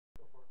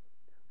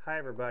Hi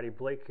everybody,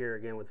 Blake here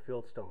again with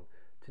Fieldstone.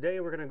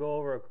 Today we're going to go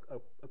over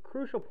a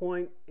crucial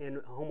point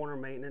in homeowner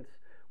maintenance,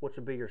 which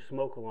would be your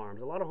smoke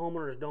alarms. A lot of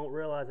homeowners don't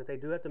realize that they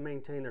do have to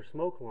maintain their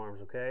smoke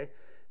alarms, okay?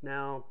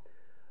 Now,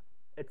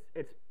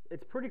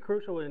 it's pretty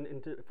crucial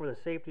for the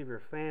safety of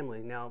your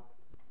family. Now,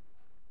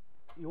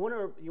 you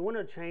want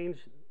to change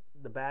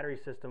the battery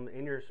system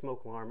in your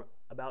smoke alarm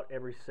about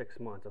every 6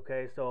 months,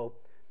 okay? So,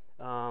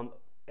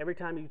 every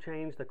time you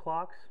change the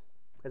clocks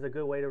is a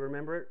good way to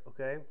remember it,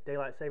 okay?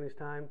 Daylight savings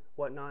time,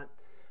 whatnot.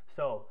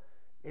 So,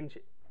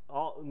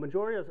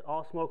 majority of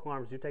all smoke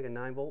alarms do take a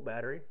 9-volt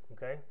battery,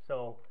 okay?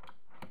 So,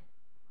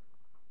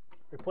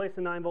 replace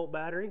the 9-volt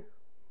battery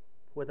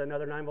with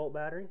another 9-volt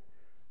battery.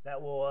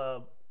 That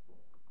will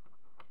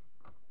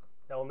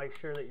make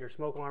sure that your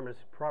smoke alarm is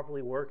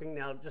properly working.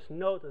 Now, just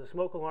note that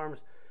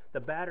the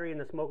battery in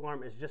the smoke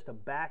alarm is just a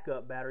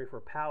backup battery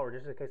for power,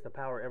 just in case the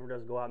power ever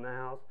does go out in the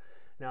house.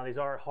 Now, these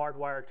are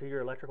hardwired to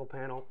your electrical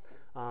panel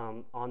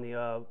on the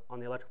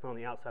electrical panel on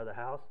the outside of the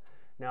house.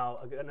 Now,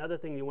 another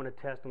thing you want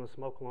to test on the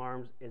smoke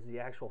alarms is the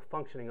actual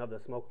functioning of the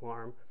smoke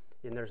alarm.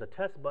 And there's a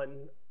test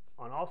button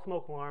on all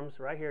smoke alarms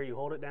right here. You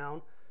hold it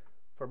down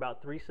for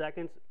about 3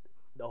 seconds.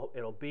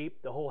 It'll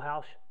beep. The whole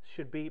house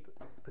should beep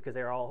because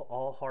they're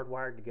all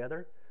hardwired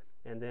together.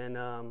 And then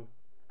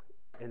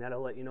and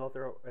that'll let you know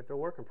if they're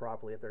working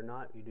properly. If they're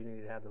not, you do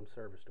need to have them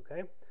serviced.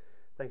 Okay.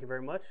 Thank you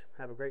very much.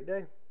 Have a great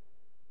day.